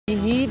You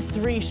need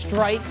 3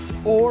 strikes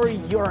or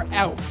you're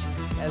out,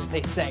 as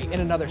they say in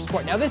another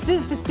sport. Now, this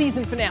is the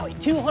season finale,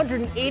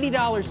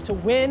 $280 to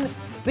win.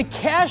 The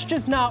cash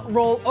does not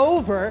roll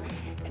over,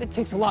 and it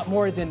takes a lot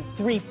more than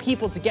 3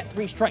 people to get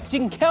 3 strikes. You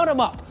can count them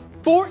up.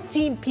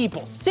 14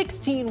 people,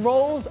 16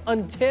 rolls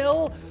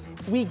until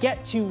we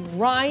get to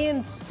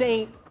Ryan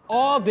St.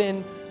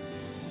 Aubin.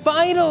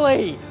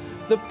 Finally,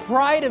 the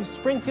pride of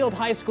Springfield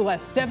High School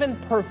has 7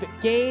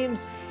 perfect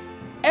games.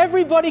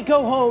 Everybody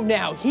go home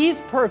now. He's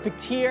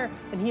perfect here,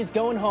 and he's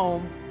going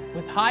home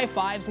with high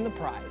fives and the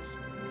prize.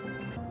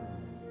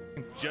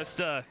 Just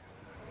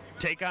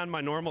take on my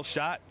normal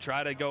shot,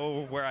 try to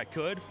go where I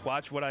could,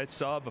 watch what I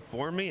saw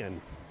before me, and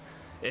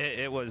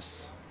it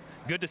was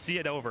good to see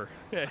it over.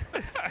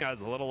 I was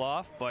a little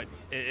off, but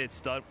it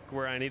stuck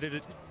where I needed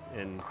it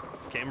and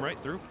came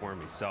right through for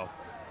me. So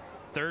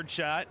 3rd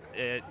shot,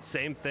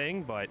 same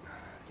thing, but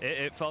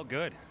it felt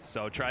good.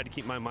 So tried to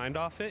keep my mind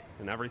off it,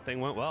 and everything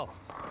went well.